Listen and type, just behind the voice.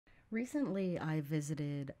Recently, I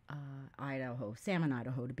visited Idaho, Salmon,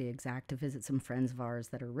 Idaho to be exact, to visit some friends of ours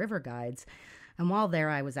that are river guides. And while there,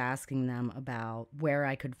 I was asking them about where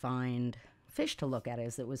I could find fish to look at,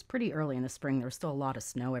 as it was pretty early in the spring. There was still a lot of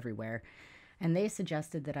snow everywhere. And they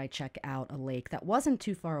suggested that I check out a lake that wasn't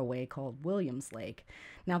too far away called Willams Lake.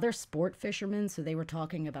 Now, they're sport fishermen, so they were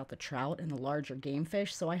talking about the trout and the larger game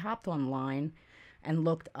fish. So I hopped online and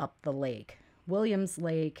looked up the lake. Willams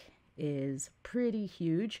Lake is pretty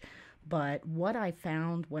huge, but what I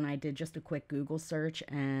found when I did just a quick Google search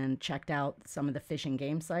and checked out some of the fish and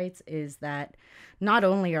game sites is that not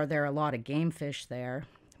only are there a lot of game fish there,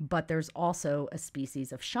 but there's also a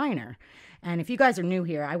species of shiner. And if you guys are new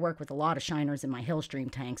here, I work with a lot of shiners in my Hillstream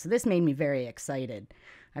tank, so this made me very excited.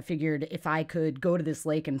 I figured if I could go to this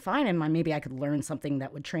lake and find him, maybe I could learn something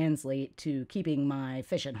that would translate to keeping my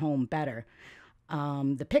fish at home better.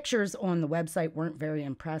 The pictures on the website weren't very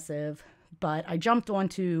impressive, but I jumped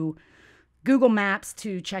onto Google Maps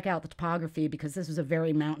to check out the topography because this was a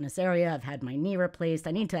very mountainous area. I've had my knee replaced.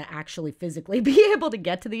 I need to actually physically be able to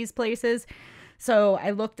get to these places. So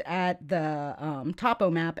I looked at the topo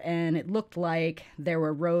map, and it looked like there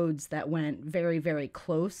were roads that went very, very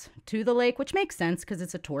close to the lake, which makes sense because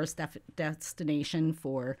it's a tourist destination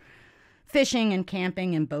for fishing and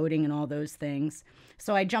camping and boating and all those things.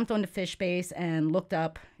 So I jumped onto FishBase and looked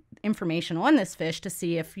up information on this fish to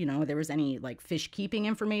see if, there was any like fish keeping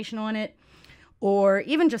information on it, or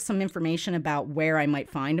even just some information about where I might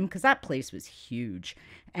find them, because that place was huge.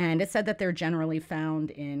 And it said that they're generally found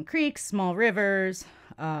in creeks, small rivers.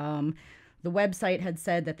 The website had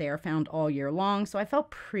said that they are found all year long, so I felt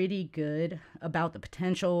pretty good about the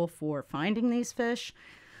potential for finding these fish.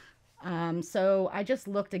 So I just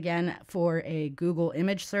looked again for a Google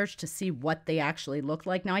image search to see what they actually looked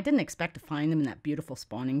like. Now, I didn't expect to find them in that beautiful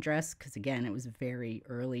spawning dress because, again, it was very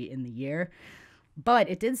early in the year. But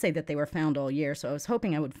it did say that they were found all year, so I was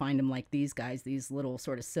hoping I would find them like these guys, these little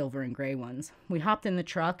sort of silver and gray ones. We hopped in the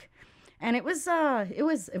truck, and it was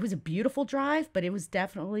a beautiful drive, but it was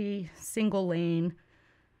definitely single lane,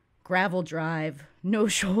 gravel drive, no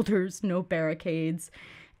shoulders, no barricades.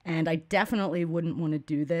 And I definitely wouldn't want to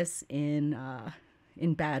do this in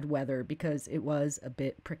bad weather because it was a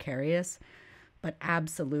bit precarious, but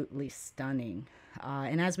absolutely stunning.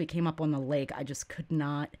 And as we came up on the lake, I just could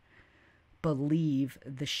not believe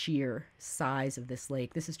the sheer size of this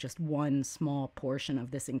lake. This is just one small portion of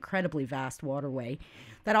this incredibly vast waterway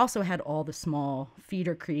that also had all the small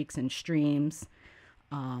feeder creeks and streams.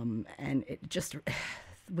 And it just,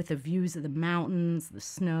 with the views of the mountains, the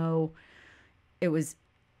snow, it was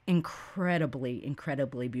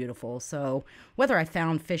incredibly beautiful. So whether I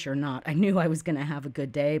found fish or not, I knew I was going to have a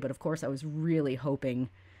good day, but of course I was really hoping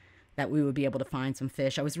that we would be able to find some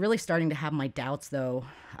fish. I was really starting to have my doubts though,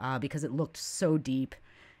 because it looked so deep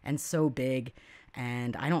and so big,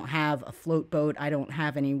 and I don't have a float boat. I don't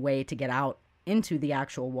have any way to get out into the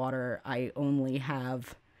actual water. I only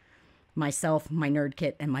have myself, my nerd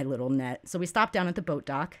kit, and my little net. So we stopped down at the boat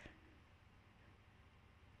dock.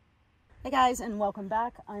 Hey guys, and welcome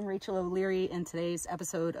back. I'm Rachel O'Leary. In today's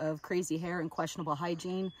episode of Crazy Hair and Questionable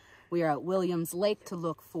Hygiene, we are at Willams Lake to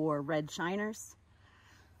look for red shiners.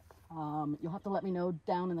 You'll have to let me know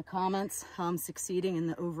down in the comments how I'm succeeding in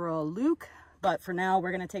the overall look. But for now,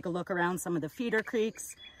 we're going to take a look around some of the feeder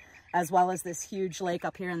creeks, as well as this huge lake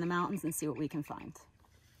up here in the mountains, and see what we can find.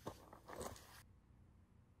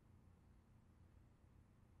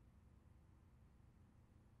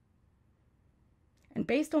 And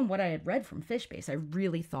based on what I had read from FishBase, I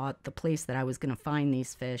really thought the place that I was going to find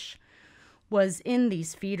these fish was in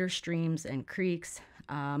these feeder streams and creeks.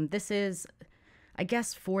 This is, I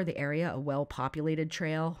guess, for the area, a well-populated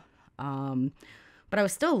trail. But I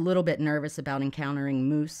was still a little bit nervous about encountering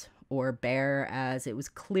moose or bear, as it was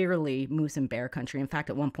clearly moose and bear country. In fact,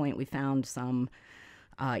 at one point we found some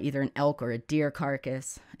either an elk or a deer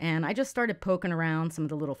carcass. And I just started poking around some of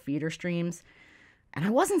the little feeder streams, and I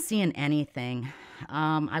wasn't seeing anything.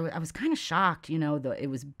 I was kind of shocked, it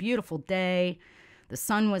was a beautiful day. The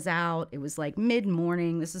sun was out. It was like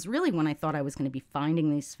mid-morning. This is really when I thought I was going to be finding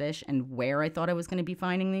these fish and where I thought I was going to be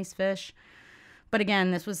finding these fish. But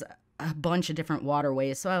again, this was a bunch of different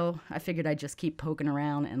waterways, so I figured I'd just keep poking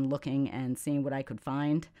around and looking and seeing what I could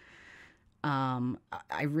find.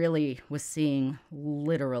 I really was seeing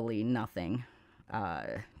literally nothing,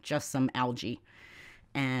 just some algae.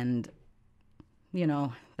 And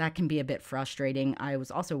that can be a bit frustrating. I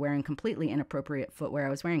was also wearing completely inappropriate footwear. I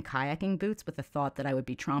was wearing kayaking boots with the thought that I would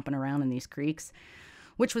be tromping around in these creeks,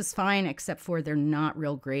 which was fine, except for they're not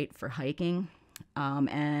real great for hiking.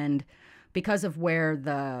 And because of where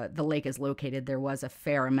the lake is located, there was a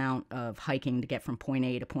fair amount of hiking to get from point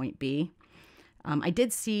A to point B. I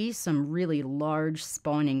did see some really large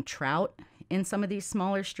spawning trout in some of these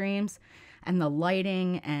smaller streams, and the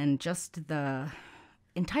lighting and just the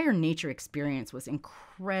entire nature experience was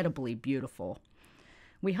incredibly beautiful.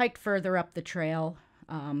 We hiked further up the trail.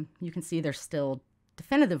 You can see there's still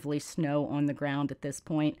definitively snow on the ground at this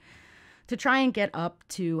point, to try and get up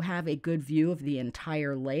to have a good view of the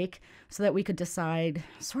entire lake so that we could decide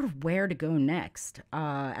sort of where to go next.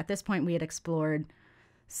 At this point, we had explored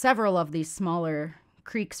several of these smaller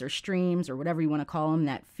creeks or streams or whatever you want to call them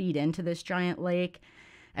that feed into this giant lake,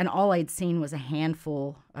 and all I'd seen was a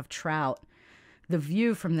handful of trout. The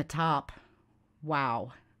view from the top,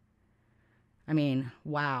 wow. I mean,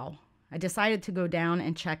 wow. I decided to go down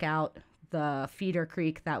and check out the feeder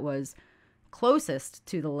creek that was closest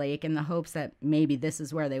to the lake in the hopes that maybe this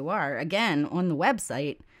is where they were. Again, on the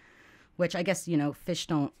website, which I guess, fish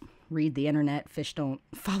don't read the internet, fish don't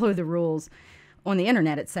follow the rules. On the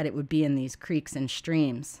internet, it said it would be in these creeks and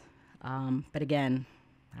streams. But again,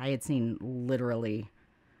 I had seen literally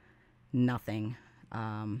nothing.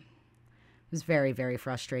 It was very, very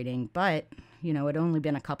frustrating. But, it had only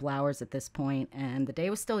been a couple hours at this point, and the day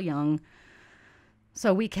was still young.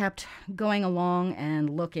 So we kept going along and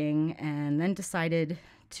looking, and then decided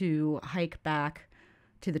to hike back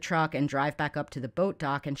to the truck and drive back up to the boat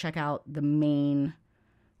dock and check out the main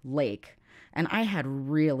lake. And I had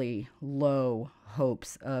really low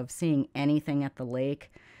hopes of seeing anything at the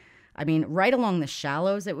lake. I mean, right along the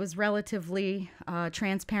shallows, it was relatively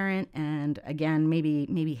transparent, and again,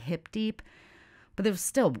 maybe hip deep, but there was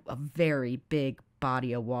still a very big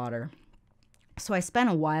body of water. So I spent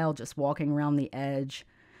a while just walking around the edge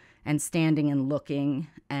and standing and looking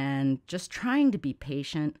and just trying to be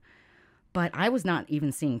patient. But I was not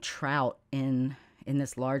even seeing trout in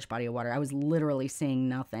this large body of water. I was literally seeing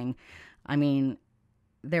nothing. I mean,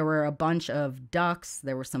 there were a bunch of ducks.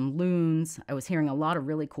 There were some loons. I was hearing a lot of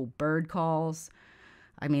really cool bird calls.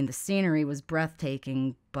 I mean, the scenery was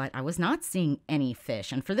breathtaking, but I was not seeing any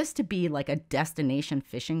fish. And for this to be like a destination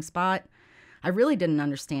fishing spot, I really didn't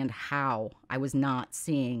understand how I was not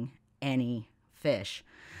seeing any fish.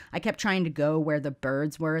 I kept trying to go where the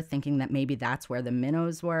birds were, thinking that maybe that's where the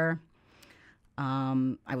minnows were.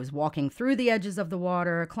 I was walking through the edges of the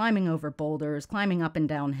water, climbing over boulders, climbing up and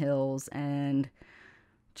down hills, and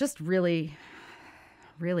just really,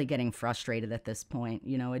 really getting frustrated at this point.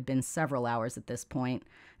 It'd been several hours at this point,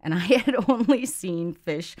 and I had only seen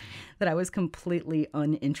fish that I was completely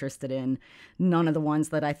uninterested in. None of the ones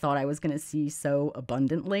that I thought I was going to see so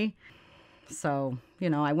abundantly. So,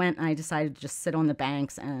 I went and I decided to just sit on the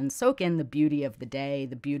banks and soak in the beauty of the day,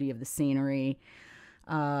 the beauty of the scenery,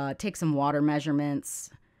 take some water measurements,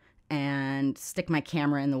 and stick my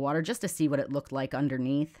camera in the water just to see what it looked like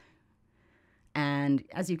underneath. And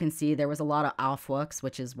as you can see, there was a lot of awflux,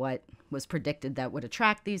 which is what was predicted that would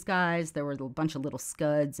attract these guys. There were a bunch of little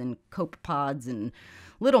scuds and copepods and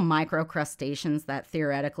little microcrustaceans that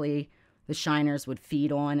theoretically the shiners would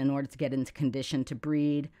feed on in order to get into condition to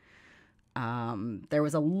breed. There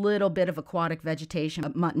was a little bit of aquatic vegetation,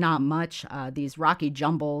 but not much. These rocky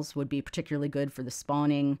jumbles would be particularly good for the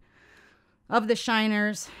spawning of the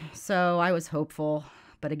shiners, so I was hopeful.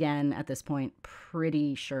 But again, at this point,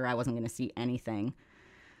 pretty sure I wasn't going to see anything.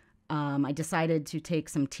 I decided to take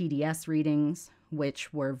some TDS readings,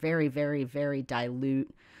 which were very, very, very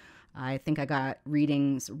dilute. I think I got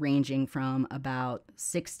readings ranging from about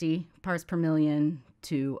 60 parts per million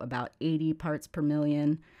to about 80 parts per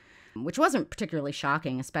million, which wasn't particularly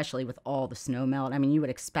shocking, especially with all the snow melt. I mean, you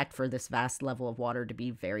would expect for this vast level of water to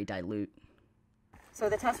be very dilute. So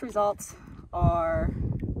the test results are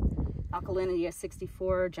alkalinity of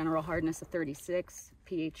 64, general hardness of 36,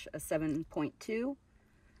 pH of 7.2,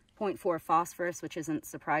 0.4 phosphorus, which isn't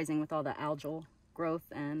surprising with all the algal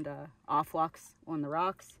growth and awflux on the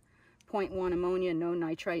rocks, 0.1 ammonia, no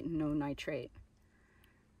nitrite, and no nitrate.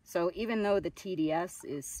 So even though the TDS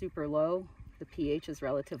is super low, the pH is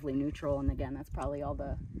relatively neutral, and again, that's probably all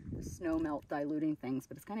the snow melt diluting things,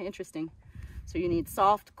 but it's kind of interesting. So you need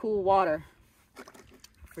soft, cool water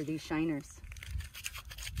for these shiners.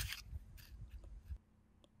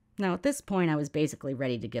 Now, at this point, I was basically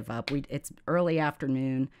ready to give up. It's early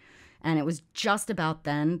afternoon, and it was just about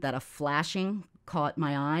then that a flashing caught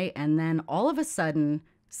my eye, and then all of a sudden,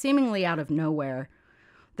 seemingly out of nowhere,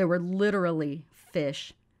 there were literally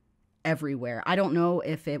fish everywhere. I don't know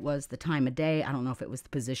if it was the time of day. I don't know if it was the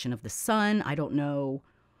position of the sun. I don't know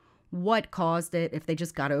what caused it, if they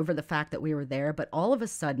just got over the fact that we were there, but all of a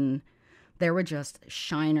sudden, there were just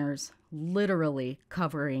shiners literally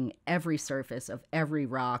covering every surface of every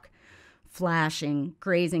rock. flashing,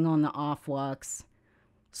 grazing on the offwalks,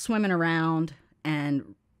 swimming around,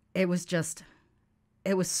 and it was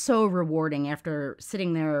so rewarding after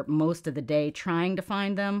sitting there most of the day trying to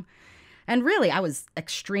find them. And really, I was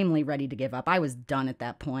extremely ready to give up. I was done at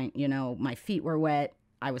that point. You know, my feet were wet.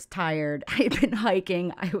 I was tired. I had been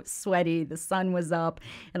hiking. I was sweaty. The sun was up,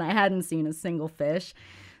 and I hadn't seen a single fish.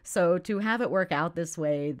 So to have it work out this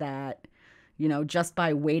way, that, you know, just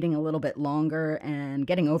by waiting a little bit longer and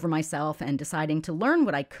getting over myself and deciding to learn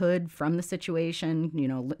what I could from the situation, you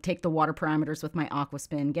know, take the water parameters with my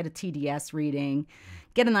aquaspin, get a TDS reading,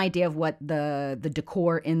 get an idea of what the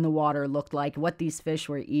decor in the water looked like, what these fish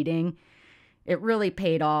were eating, it really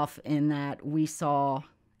paid off in that we saw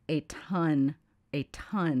a ton of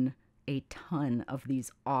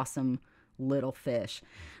these awesome little fish.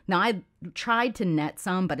 Now, I tried to net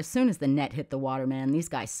some, but as soon as the net hit the water, man, these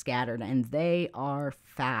guys scattered, and they are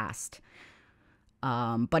fast.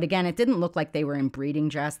 But again, it didn't look like they were in breeding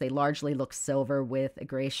dress. They largely look silver with a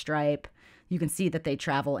gray stripe. You can see that they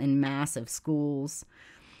travel in massive schools.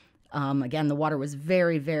 Again, the water was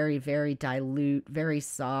very, very, very dilute, very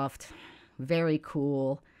soft, very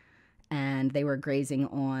cool. And they were grazing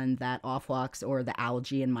on that offwalks or the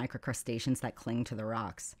algae and microcrustaceans that cling to the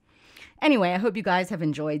rocks. Anyway, I hope you guys have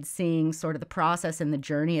enjoyed seeing sort of the process and the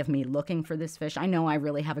journey of me looking for this fish. I know I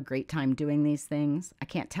really have a great time doing these things. I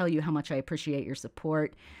can't tell you how much I appreciate your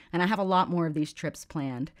support, and I have a lot more of these trips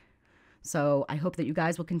planned. So I hope that you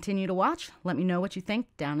guys will continue to watch. Let me know what you think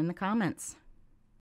down in the comments.